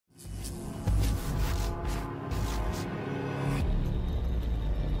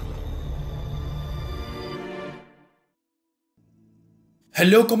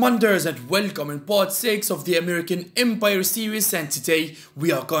Hello commanders and welcome in part 6 of the American Empire series, and today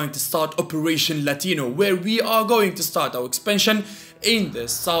we are going to start Operation Latino, where we are going to start our expansion in the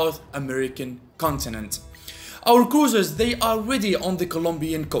South American continent. Our cruisers, they are ready on the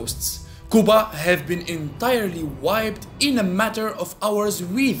Colombian coasts. Cuba have been entirely wiped in a matter of hours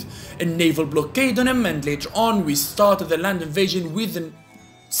with a naval blockade on them, and later on we started the land invasion with a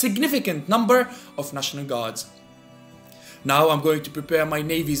significant number of National Guards. Now I'm going to prepare my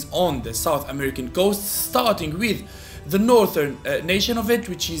navies on the South American coast, starting with the northern nation of it,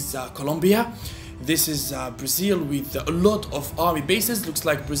 which is Colombia. This is Brazil with a lot of army bases. Looks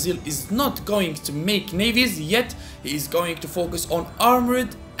like Brazil is not going to make navies, yet he is going to focus on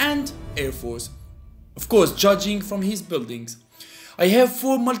armored and air force. Of course, judging from his buildings. I have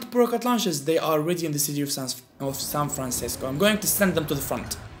 4 multiple rocket launchers. They are ready in the city of San Francisco. I'm going to send them to the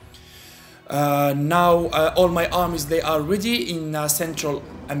front. Now all my armies, they are ready in Central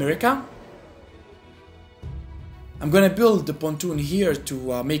America. I'm gonna build the pontoon here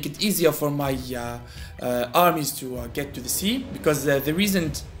to make it easier for my armies to get to the sea, because there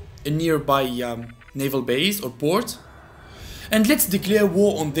isn't a nearby naval base or port. And let's declare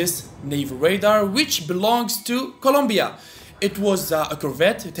war on this naval radar, which belongs to Colombia. It was a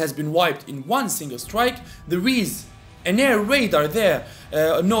corvette. It has been wiped in one single strike. There is an air radar there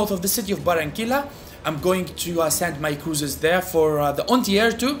north of the city of Barranquilla. I'm going to send my cruisers there for the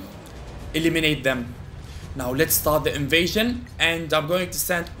anti-air to eliminate them. Now let's start the invasion, and I'm going to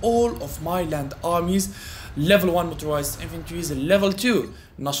send all of my land armies, level 1 motorized infantries, level 2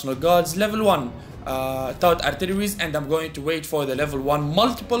 National Guards, level 1 stout artilleries, and I'm going to wait for the level 1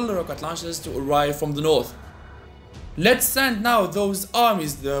 multiple rocket launchers to arrive from the north. Let's send now those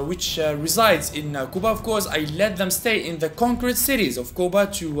armies which resides in Cuba. Of course, I let them stay in the conquered cities of Cuba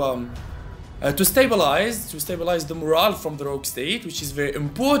to stabilize the morale from the rogue state, which is very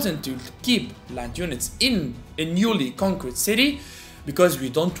important to keep land units in a newly conquered city, because we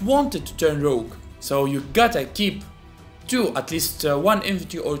don't want it to turn rogue. So you gotta keep at least 1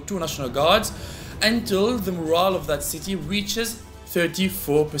 infantry or 2 National Guards until the morale of that city reaches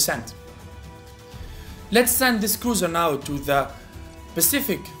 34%. Let's send this cruiser now to the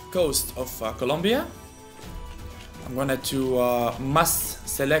Pacific coast of Colombia. I'm gonna mass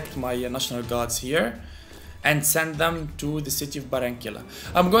select my National Guards here and send them to the city of Barranquilla.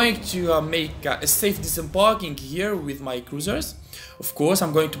 I'm going to make a safe disembarking here with my cruisers. Of course,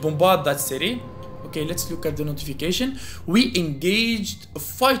 I'm going to bombard that city. Okay, let's look at the notification. We engaged a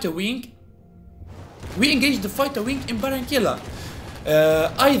fighter wing. We engaged the fighter wing in Barranquilla.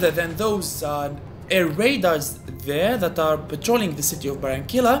 Either than those air radars there that are patrolling the city of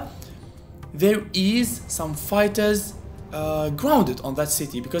Barranquilla, there is some fighters grounded on that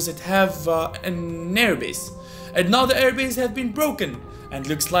city because it have an air base, and now the air base have been broken, and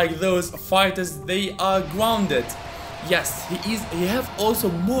looks like those fighters, they are grounded. Yes, he have also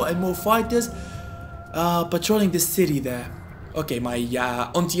more and more fighters patrolling the city there. Okay, my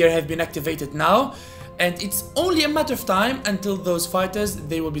anti-air have been activated now, and it's only a matter of time until those fighters,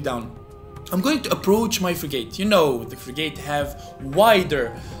 they will be down. I'm going to approach my frigate. You know, the frigate have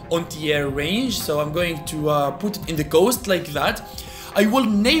wider anti-air range, so I'm going to put it in the coast like that. I will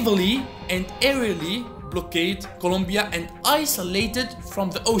navally and aerially blockade Colombia and isolate it from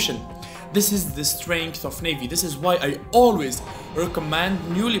the ocean. This is the strength of Navy. This is why I always recommend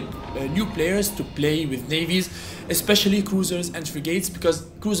new players to play with navies, especially cruisers and frigates, because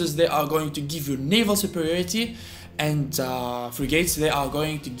cruisers, they are going to give you naval superiority, and frigates, they are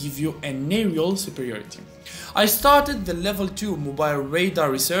going to give you an aerial superiority. I started the level 2 mobile radar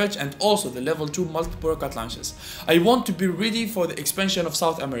research and also the level 2 multiple rocket launchers. I want to be ready for the expansion of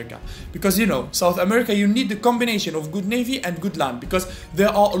South America, because you know, South America, you need the combination of good navy and good land, because there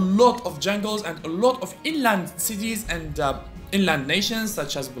are a lot of jungles and a lot of inland cities and inland nations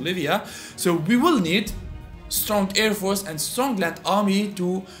such as Bolivia. So we will need strong air force and strong land army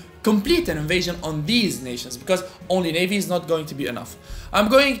to complete an invasion on these nations, because only navy is not going to be enough. I'm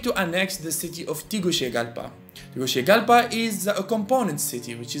going to annex the city of Tegucigalpa. Tegucigalpa is a component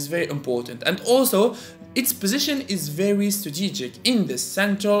city, which is very important, and also its position is very strategic in the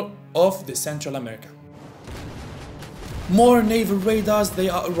central of the Central America. More naval radars, they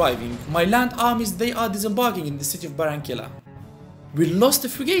are arriving. My land armies, they are disembarking in the city of Barranquilla. We lost a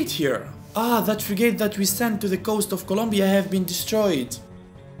frigate here. That frigate that we sent to the coast of Colombia have been destroyed.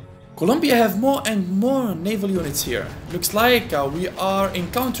 Colombia have more and more naval units here. Looks like we are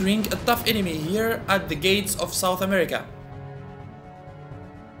encountering a tough enemy here at the gates of South America.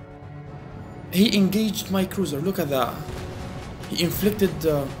 He engaged my cruiser, look at that. He inflicted,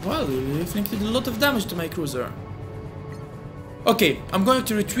 he inflicted a lot of damage to my cruiser. Okay, I'm going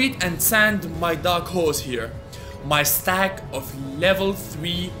to retreat and send my dark horse here. My stack of level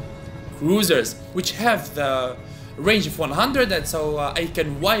 3 cruisers, which have the range of 100, and so I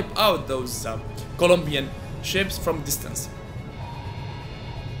can wipe out those Colombian ships from distance.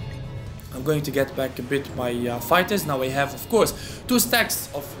 I'm going to get back a bit my fighters. Now I have, of course, 2 stacks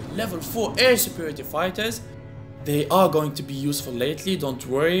of level 4 air superiority fighters. They are going to be useful lately, don't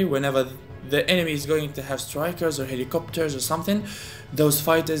worry. Whenever the enemy is going to have strikers or helicopters or something, those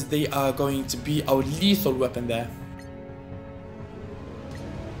fighters, they are going to be our lethal weapon there.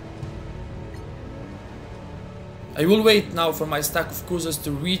 I will wait now for my stack of cruisers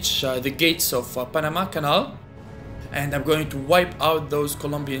to reach the gates of Panama Canal, and I'm going to wipe out those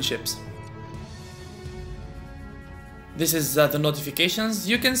Colombian ships. This is the notifications.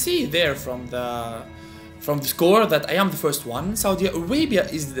 You can see there from the score that I am the first one. Saudi Arabia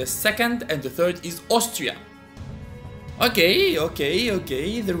is the second, and the third is Austria. Okay.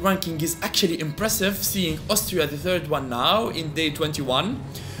 The ranking is actually impressive, seeing Austria the third one now in day 21.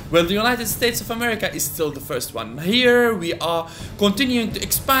 Well, the United States of America is still the first one. Here we are continuing to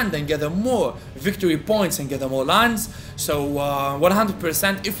expand and gather more victory points and gather more lands. So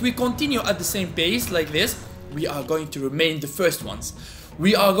 100%, if we continue at the same pace like this, we are going to remain the first ones.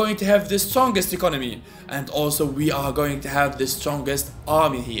 We are going to have the strongest economy, and also we are going to have the strongest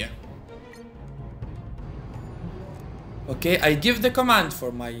army here. Okay, I give the command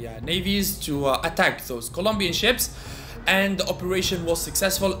for my navies to attack those Colombian ships, and the operation was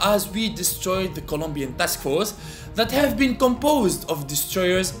successful as we destroyed the Colombian task force that have been composed of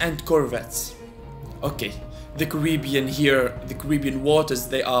destroyers and corvettes. Okay, the Caribbean here, the Caribbean waters,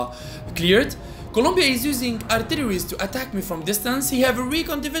 they are cleared. Colombia is using artilleries to attack me from distance. He have a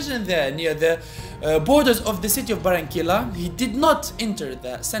recon division there near the borders of the city of Barranquilla. He did not enter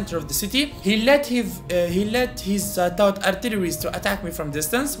the center of the city. He let his stout artilleries to attack me from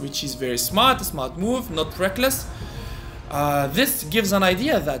distance, which is very smart, a smart move, not reckless. This gives an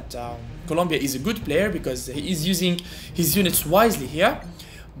idea that Colombia is a good player because he is using his units wisely here,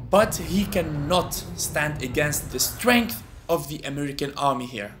 but he cannot stand against the strength of the American army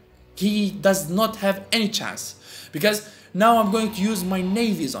here. He does not have any chance, because now I'm going to use my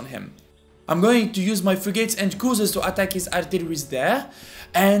navies on him. I'm going to use my frigates and cruisers to attack his artilleries there,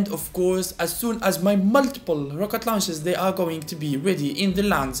 and of course, as soon as my multiple rocket launchers, they are going to be ready in the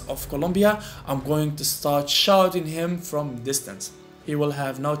lands of Colombia, I'm going to start shouting him from distance. He will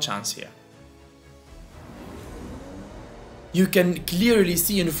have no chance here. You can clearly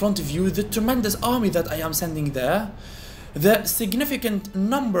see in front of you the tremendous army that I am sending there. The significant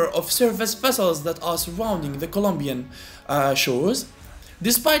number of surface vessels that are surrounding the Colombian shores.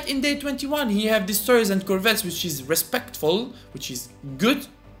 Despite in day 21 he have destroyers and corvettes, which is respectful, which is good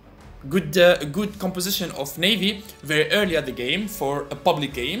composition of navy very early at the game for a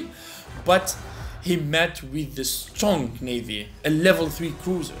public game, but he met with the strong navy, a level 3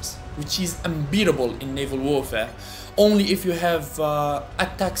 cruisers, which is unbeatable in naval warfare, only if you have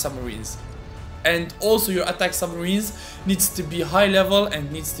attack submarines. And also your attack submarines needs to be high level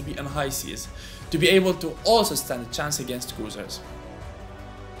and needs to be on high seas to be able to also stand a chance against cruisers.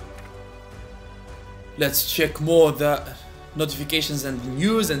 Let's check more the notifications and the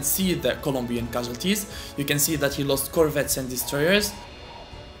news and see the Colombian casualties. You can see that he lost corvettes and destroyers.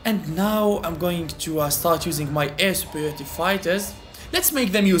 And now I'm going to start using my air superiority fighters. Let's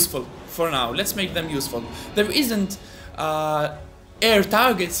make them useful for now. Let's make them useful. There isn't air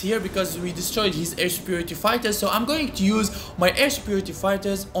targets here because we destroyed his air superiority fighters, so I'm going to use my air superiority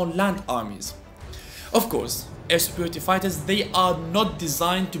fighters on land armies. Of course, air superiority fighters, they are not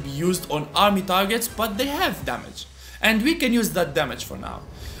designed to be used on army targets, but they have damage, and we can use that damage for now.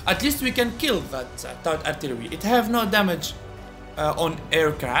 At least we can kill that stout artillery. It have no damage on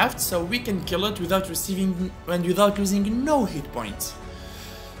aircraft, so we can kill it without receiving and without losing no hit points.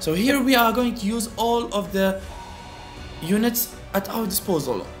 So here we are going to use all of the units at our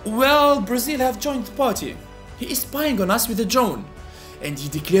disposal. Well, Brazil have joined the party. He is spying on us with a drone, and he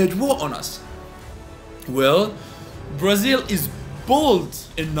declared war on us. Well, Brazil is bold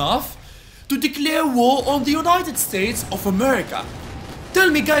enough to declare war on the United States of America. Tell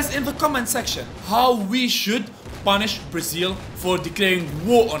me guys in the comment section how we should punish Brazil for declaring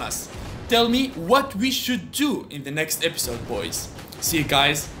war on us. Tell me what we should do in the next episode, boys. See you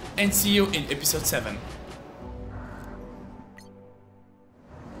guys, and see you in episode 7.